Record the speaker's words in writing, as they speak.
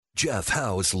Jeff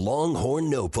Howe's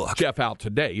Longhorn Notebook. Jeff out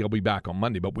today. He'll be back on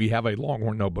Monday, but we have a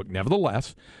Longhorn Notebook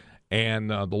nevertheless. And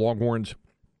the Longhorns,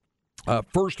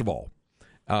 first of all,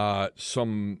 a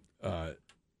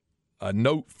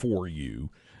note for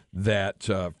you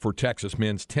that for Texas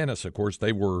men's tennis, of course,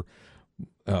 they were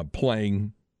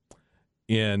playing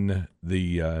in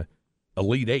the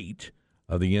Elite Eight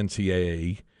of the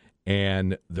NCAA,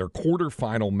 and their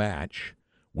quarterfinal match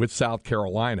with South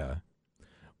Carolina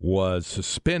was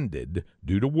suspended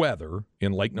due to weather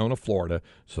in Lake Nona, Florida.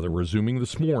 So they're resuming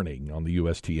this morning on the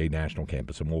USTA National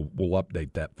Campus, and we'll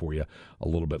update that for you a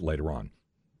little bit later on.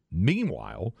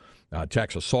 Meanwhile,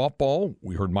 Texas softball,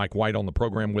 we heard Mike White on the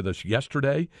program with us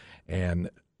yesterday, and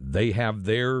they have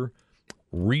their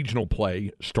regional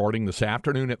play starting this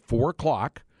afternoon at 4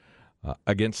 o'clock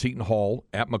against Seton Hall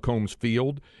at McCombs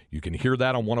Field. You can hear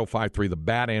that on 105.3 The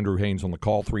Bat. Andrew Haynes on the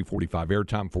call, 3:45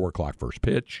 airtime, 4 o'clock first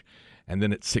pitch. And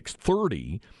then at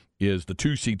 6:30 is the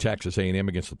 2-seed Texas A&M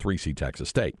against the 3-seed Texas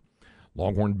State.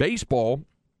 Longhorn baseball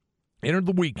entered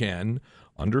the weekend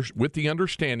with the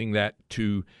understanding that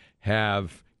to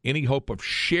have any hope of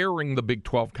sharing the Big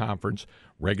 12 Conference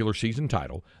regular season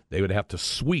title, they would have to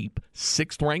sweep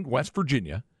 6th-ranked West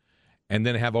Virginia and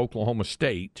then have Oklahoma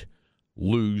State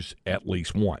lose at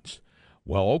least once.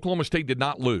 Well, Oklahoma State did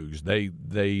not lose. They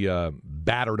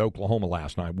battered Oklahoma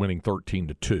last night, winning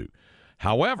 13-2.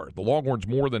 However, the Longhorns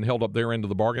more than held up their end of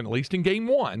the bargain, at least in Game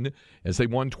 1, as they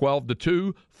won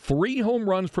 12-2. 3 home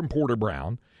runs from Porter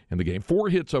Brown in the game, 4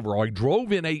 hits overall. He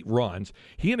drove in 8 runs.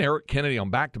 He and Eric Kennedy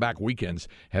on back-to-back weekends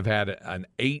have had an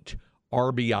 8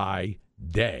 RBI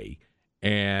day,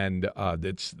 and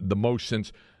it's the most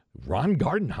since Ron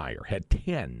Gardenhire had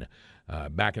 10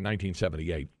 back in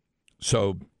 1978.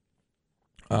 So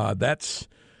that's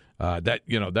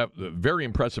that very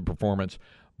impressive performance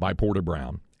by Porter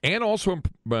Brown. And also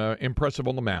impressive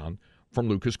on the mound from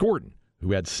Lucas Gordon,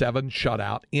 who had 7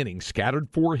 shutout innings, scattered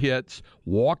 4 hits,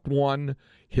 walked 1,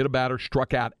 hit a batter,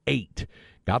 struck out 8.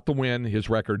 Got the win.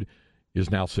 His record is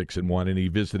now 6-1, and he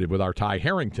visited with our Ty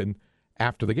Harrington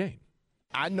after the game.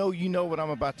 I know you know what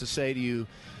I'm about to say to you.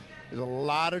 There's a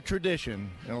lot of tradition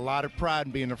and a lot of pride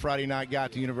in being a Friday night guy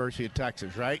at the University of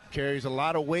Texas, right? Carries a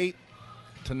lot of weight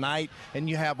tonight, and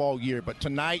you have all year. But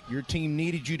tonight, your team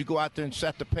needed you to go out there and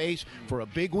set the pace for a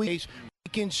big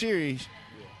weekend series.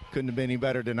 Couldn't have been any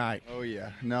better tonight. Oh,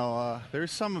 yeah. No,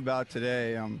 there's some about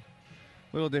today. A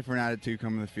little different attitude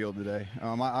coming to the field today.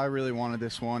 I really wanted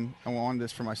this one. I wanted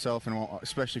this for myself and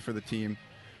especially for the team.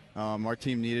 Our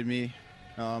team needed me,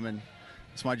 and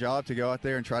it's my job to go out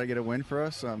there and try to get a win for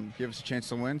us, give us a chance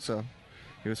to win. So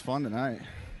it was fun tonight.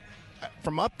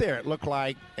 From up there, it looked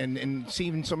like, and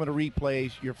seeing some of the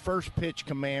replays, your first pitch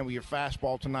command with your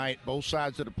fastball tonight, both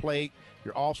sides of the plate,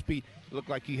 your off-speed, it looked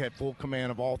like you had full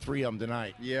command of all 3 of them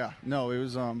tonight. Yeah. No, it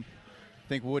was I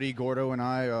think Woody, Gordo, and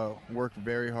I worked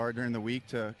very hard during the week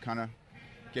to kind of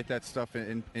get that stuff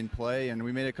in play, and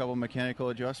we made a couple mechanical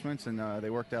adjustments, and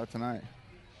they worked out tonight.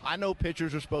 I know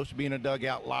pitchers are supposed to be in a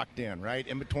dugout locked in, right,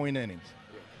 in between innings.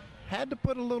 Had to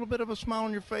put a little bit of a smile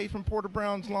on your face when Porter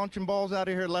Brown's launching balls out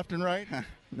of here left and right?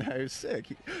 No, he was sick.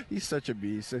 He's such a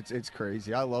beast. It's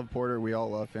crazy. I love Porter. We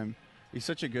all love him. He's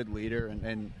such a good leader,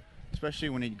 and especially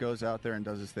when he goes out there and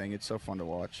does his thing, it's so fun to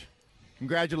watch.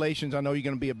 Congratulations. I know you're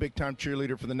going to be a big-time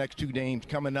cheerleader for the next 2 games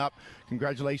coming up.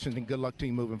 Congratulations and good luck to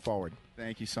you moving forward.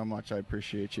 Thank you so much. I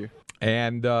appreciate you.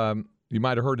 And you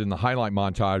might have heard in the highlight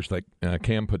montage that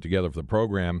Cam put together for the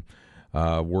program,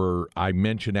 where I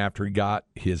mentioned after he got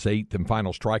his 8th and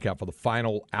final strikeout for the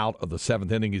final out of the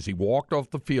 7th inning, as he walked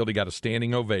off the field, he got a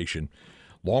standing ovation.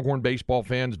 Longhorn baseball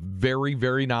fans, very,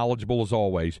 very knowledgeable as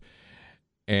always.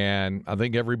 And I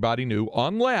think everybody knew,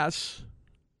 unless,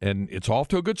 and it's off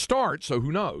to a good start, so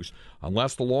who knows,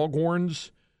 unless the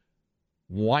Longhorns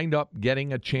wind up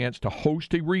getting a chance to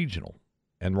host a regional.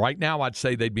 And right now I'd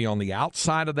say they'd be on the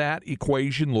outside of that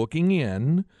equation looking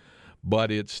in,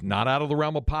 but it's not out of the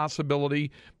realm of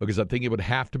possibility because I think it would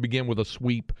have to begin with a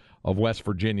sweep of West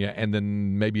Virginia and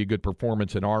then maybe a good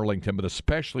performance in Arlington, but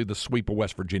especially the sweep of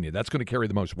West Virginia. That's going to carry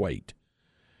the most weight.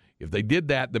 If they did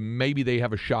that, then maybe they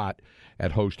have a shot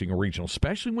at hosting a regional,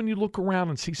 especially when you look around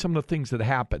and see some of the things that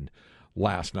happened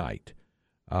last night.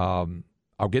 I'll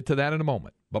get to that in a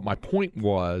moment. But my point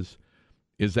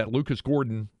is that Lucas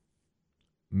Gordon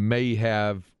may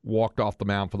have walked off the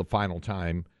mound for the final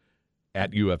time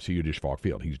at UFC Udish Falk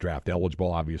Field. He's draft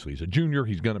eligible. Obviously, he's a junior.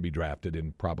 He's going to be drafted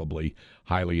and probably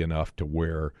highly enough to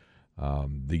where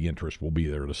the interest will be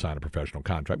there to sign a professional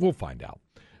contract. We'll find out.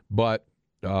 But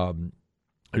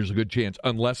there's a good chance,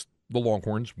 unless the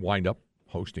Longhorns wind up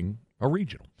hosting a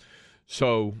regional.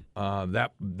 So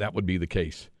that would be the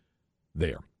case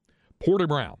there. Porter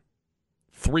Brown,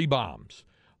 3 bombs.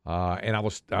 And I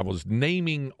was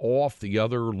naming off the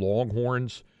other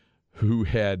Longhorns who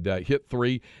had hit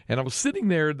 3, and I was sitting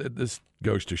there. This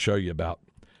goes to show you about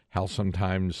how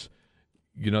sometimes,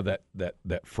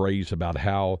 that phrase about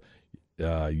how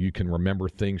you can remember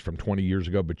things from 20 years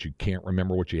ago, but you can't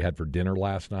remember what you had for dinner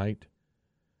last night.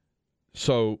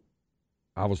 So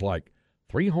I was like,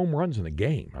 3 home runs in a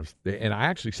game. And I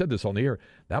actually said this on the air.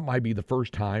 That might be the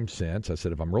first time since. I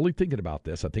said, if I'm really thinking about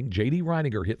this, I think J.D.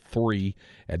 Reininger hit 3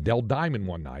 at Dell Diamond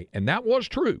one night. And that was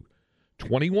true.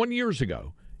 21 years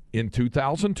ago, in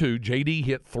 2002, J.D.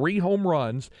 hit 3 home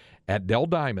runs at Dell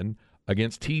Diamond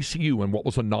against TCU in what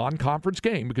was a non-conference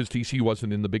game because TCU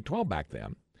wasn't in the Big 12 back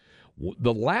then.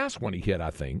 The last one he hit,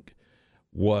 I think,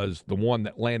 was the one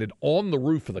that landed on the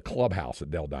roof of the clubhouse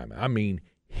at Dell Diamond. I mean,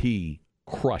 he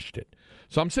crushed it.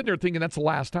 So I'm sitting there thinking that's the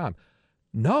last time.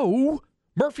 No,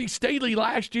 Murphy Staley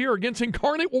last year against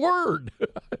Incarnate Word.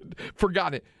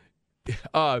 Forgot it.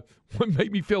 What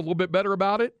made me feel a little bit better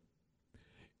about it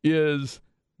is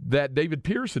that David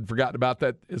Pierce had forgotten about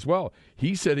that as well.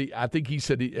 He said, I think he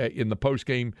said in the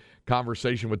post-game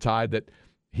conversation with Ty that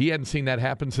he hadn't seen that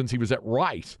happen since he was at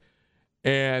Rice.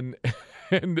 And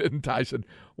Ty said,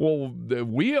 well,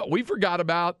 we forgot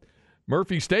about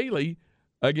Murphy Staley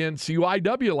against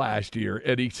UIW last year.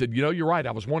 And he said, you're right.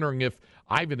 I was wondering if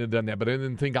Ivan had done that, but I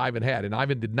didn't think Ivan had. And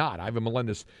Ivan did not. Ivan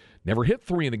Melendez never hit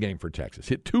 3 in a game for Texas.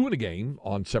 Hit 2 in a game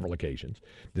on several occasions.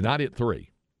 Did not hit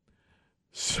 3.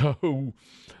 So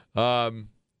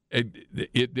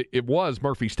it was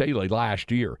Murphy Staley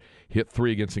last year. Hit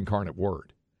 3 against Incarnate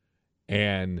Word.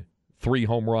 And 3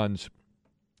 home runs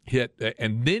hit.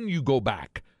 And then you go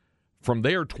back. From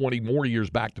there, 20 more years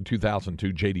back to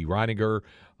 2002, J.D. Reininger.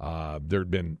 There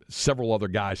had been several other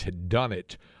guys had done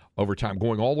it over time,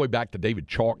 going all the way back to David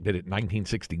Chalk did it in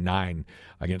 1969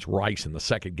 against Rice in the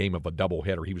second game of a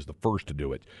doubleheader. He was the first to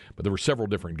do it. But there were several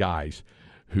different guys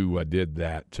who did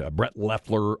that. Brett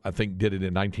Leffler, I think, did it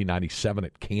in 1997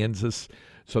 at Kansas.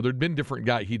 So there'd been different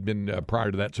guys. He'd been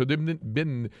prior to that. So there'd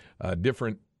been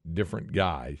different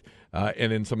guys.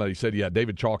 And then somebody said,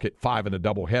 David Chalk hit 5 in a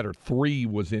doubleheader. 3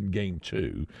 was in game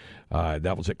 2.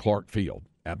 That was at Clark Field.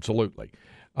 Absolutely.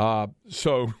 But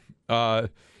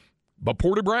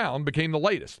Porter Brown became the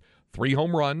latest. 3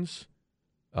 home runs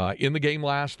in the game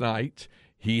last night.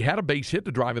 He had a base hit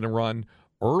to drive in a run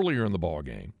earlier in the ball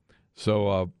game.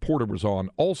 So Porter was on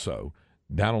also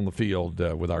down on the field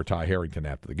with our Ty Harrington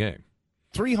after the game.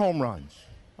 3 home runs.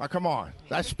 Oh, come on.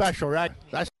 That's special, right?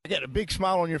 That's get a big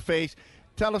smile on your face.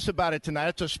 Tell us about it tonight.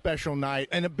 It's a special night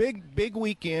and a big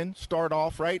weekend. Start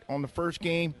off, right, on the first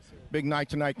game. Big night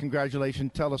tonight.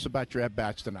 Congratulations. Tell us about your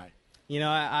at-bats tonight.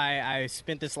 I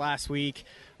spent this last week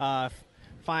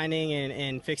finding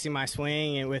and fixing my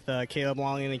swing and with Caleb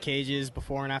Long in the cages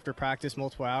before and after practice,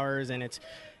 multiple hours, and it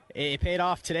paid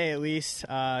off today at least.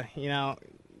 Having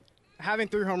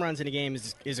 3 home runs in a game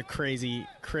is a crazy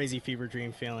fever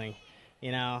dream feeling.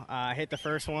 I hit the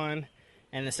first one,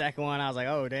 and the second one I was like,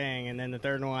 oh dang, and then the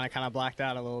third one I kind of blacked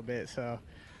out a little bit. So,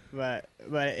 but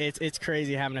it's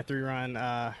crazy having a 3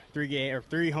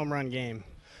 home run game.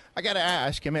 I got to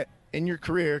ask, in your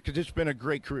career, because it's been a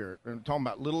great career. I'm talking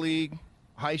about Little League,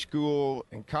 high school,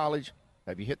 and college.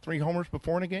 Have you hit 3 homers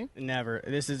before in a game? Never.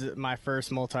 This is my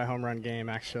first multi-home run game,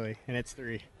 actually, and it's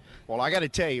 3. Well, I got to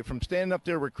tell you, from standing up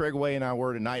there where Craig Way and I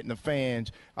were tonight and the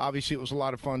fans, obviously it was a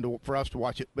lot of fun for us to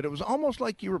watch it, but it was almost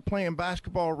like you were playing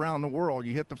basketball around the world.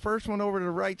 You hit the first one over to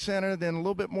the right center, then a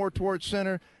little bit more towards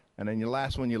center, and then your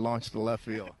last one you launched to the left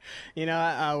field. When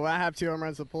I have 2 home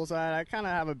runs to the pull side, I kind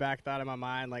of have a back thought in my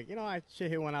mind, like, I should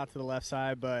hit one out to the left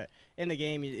side, but in the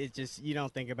game, you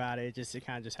don't think about it. It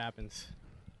kind of just happens.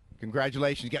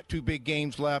 Congratulations. You got 2 big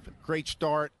games left. Great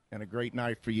start and a great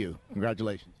night for you.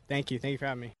 Congratulations. Thank you. Thank you for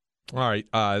having me. All right.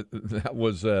 That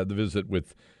was the visit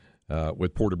with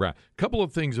Porter Brown. A couple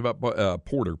of things about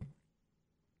Porter.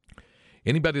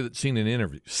 Anybody that's seen an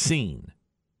interview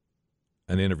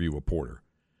with Porter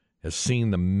has seen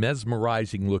the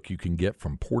mesmerizing look you can get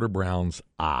from Porter Brown's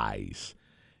eyes.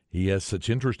 He has such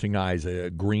interesting eyes, a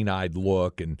green-eyed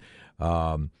look, and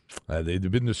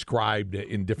they've been described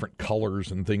in different colors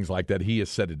and things like that. He has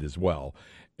said it as well.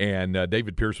 And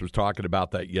David Pierce was talking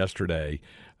about that yesterday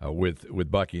with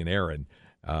Bucky and Aaron.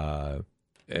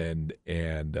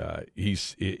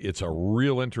 It's a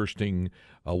real interesting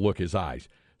look, his eyes.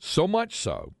 So much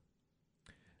so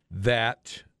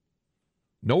that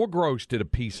Noah Gross did a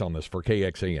piece on this for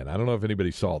KXAN. I don't know if anybody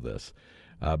saw this,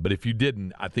 but if you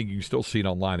didn't, I think you can still see it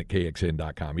online at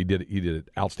KXAN.com. He did an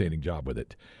outstanding job with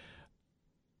it.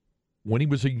 When he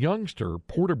was a youngster,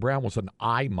 Porter Brown was an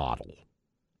eye model.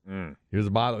 He was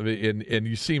a model, and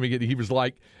you see him again. He was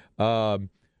like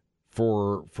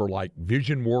for like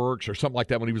Vision Works or something like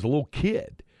that when he was a little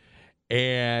kid.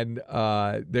 And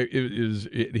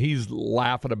he's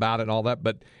laughing about it and all that.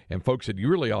 And folks said, you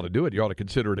really ought to do it. You ought to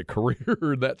consider it a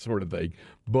career, that sort of thing.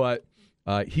 But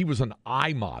he was an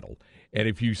eye model. And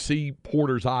if you see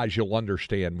Porter's eyes, you'll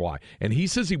understand why. And he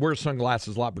says he wears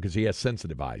sunglasses a lot because he has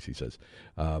sensitive eyes, he says.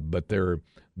 But they're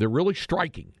really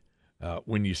striking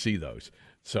when you see those.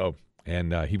 So,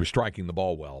 and he was striking the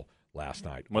ball well last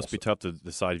night. Must be tough to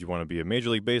decide if you want to be a Major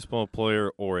League Baseball player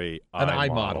or an eye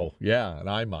model. Yeah, an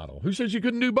eye model. Who says you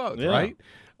couldn't do both, yeah. right?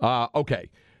 Okay,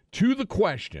 to the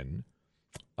question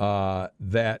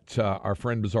that our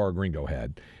friend Bizarro Gringo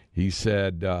had, he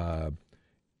said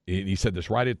this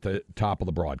right at the top of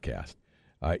the broadcast.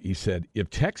 He said, if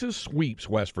Texas sweeps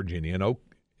West Virginia and,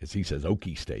 as he says,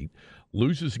 Okie State,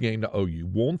 loses a game to OU,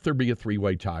 won't there be a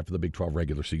three-way tie for the Big 12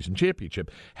 regular season championship?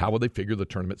 How will they figure the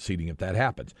tournament seeding if that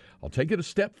happens? I'll take it a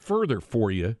step further for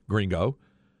you, Gringo.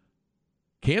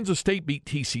 Kansas State beat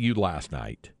TCU last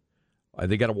night.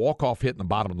 They got a walk-off hit in the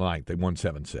bottom of the ninth. They won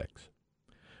 7-6.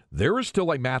 There is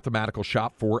still a mathematical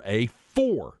shot for a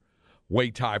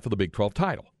four-way tie for the Big 12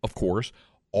 title. Of course,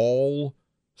 all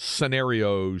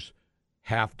scenarios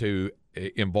have to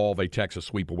involve a Texas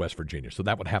sweep of West Virginia. So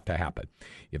that would have to happen.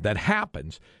 If that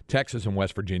happens, Texas and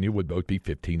West Virginia would both be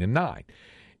 15-9.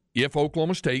 If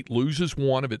Oklahoma State loses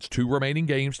one of its two remaining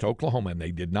games to Oklahoma, and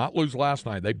they did not lose last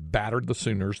night, they battered the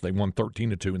Sooners. They won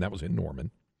 13-2, and that was in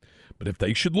Norman. But if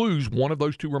they should lose one of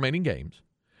those two remaining games,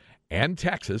 and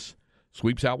Texas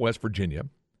sweeps out West Virginia,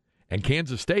 and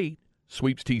Kansas State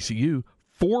sweeps TCU,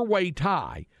 four-way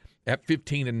tie at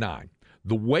 15-9.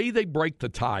 The way they break the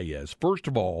tie is, first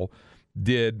of all,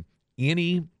 did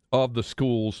any of the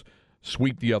schools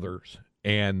sweep the others?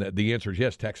 And the answer is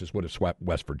yes, Texas would have swept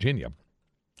West Virginia.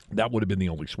 That would have been the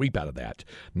only sweep out of that.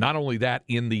 Not only that,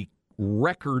 in the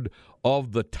record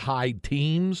of the tied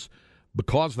teams,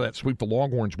 because of that sweep, the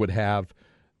Longhorns would have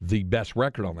the best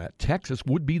record on that. Texas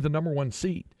would be the number one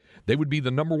seed. They would be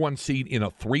the number one seed in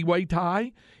a three-way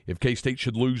tie. If K-State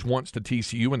should lose once to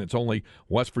TCU and it's only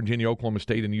West Virginia, Oklahoma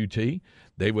State, and UT,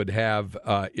 they would have,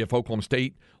 if Oklahoma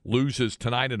State loses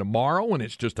tonight and tomorrow and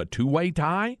it's just a two-way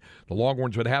tie, the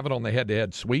Longhorns would have it on the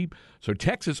head-to-head sweep. So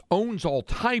Texas owns all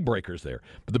tiebreakers there.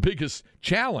 But the biggest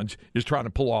challenge is trying to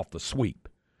pull off the sweep.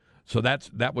 So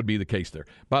that would be the case there.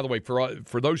 By the way,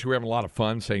 for those who are having a lot of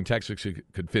fun saying Texas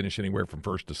could finish anywhere from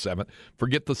 1st to 7th,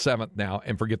 forget the 7th now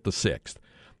and forget the 6th.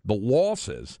 The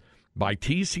losses by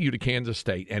TCU to Kansas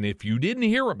State, and if you didn't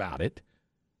hear about it,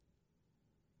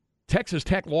 Texas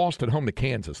Tech lost at home to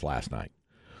Kansas last night.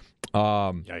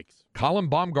 Yikes. Colin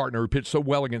Baumgartner, who pitched so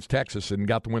well against Texas and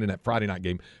got the win in that Friday night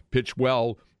game, pitched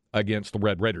well against the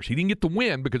Red Raiders. He didn't get the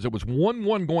win because it was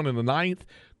 1-1 going in the ninth.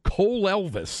 Cole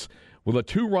Elvis with a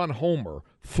two-run homer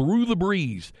through the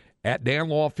breeze at Dan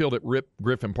Law Field at Rip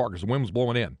Griffin Park as the wind was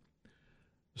blowing in.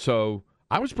 So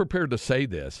I was prepared to say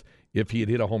this if he had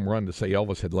hit a home run to say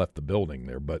Elvis had left the building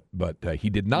there, but he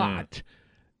did not.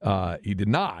 He did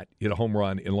not hit a home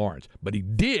run in Lawrence, but he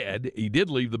did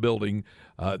leave the building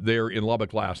there in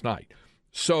Lubbock last night.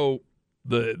 So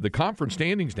the conference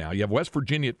standings now, you have West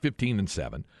Virginia at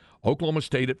 15-7, Oklahoma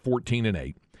State at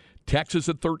 14-8, Texas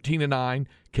at 13-9,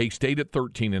 K-State at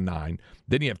 13-9.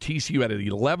 Then you have TCU at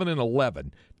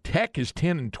 11-11. Tech is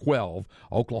 10-12.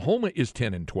 Oklahoma is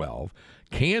 10-12.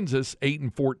 Kansas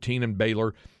 8-14, and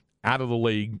Baylor out of the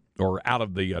league or out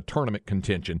of the tournament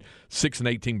contention.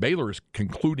 6-18. Baylor is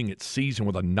concluding its season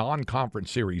with a non-conference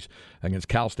series against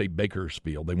Cal State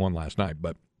Bakersfield. They won last night,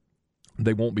 but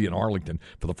they won't be in Arlington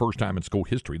for the first time in school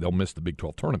history. They'll miss the Big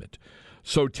 12 tournament.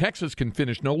 So Texas can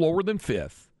finish no lower than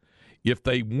 5th. If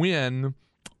they win,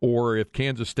 or if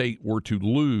Kansas State were to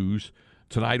lose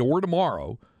tonight or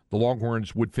tomorrow, the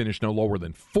Longhorns would finish no lower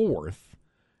than 4th.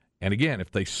 And again, if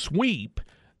they sweep,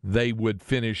 they would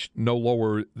finish no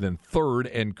lower than 3rd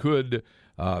and could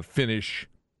finish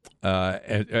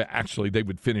actually, they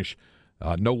would finish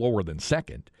no lower than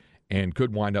 2nd and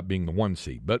could wind up being the 1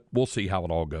 seed. But we'll see how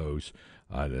it all goes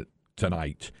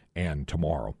tonight and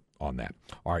tomorrow on that.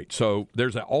 All right, so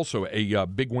there's also a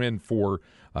big win for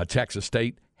Texas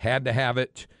State. Had to have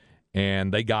it,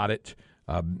 and they got it.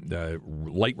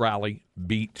 Late rally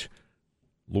beat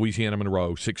Louisiana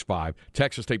Monroe 6-5.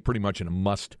 Texas State pretty much in a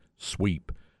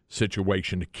must-sweep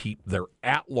situation to keep their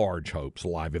at-large hopes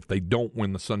alive if they don't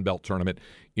win the Sun Belt tournament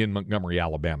in Montgomery,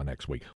 Alabama next week.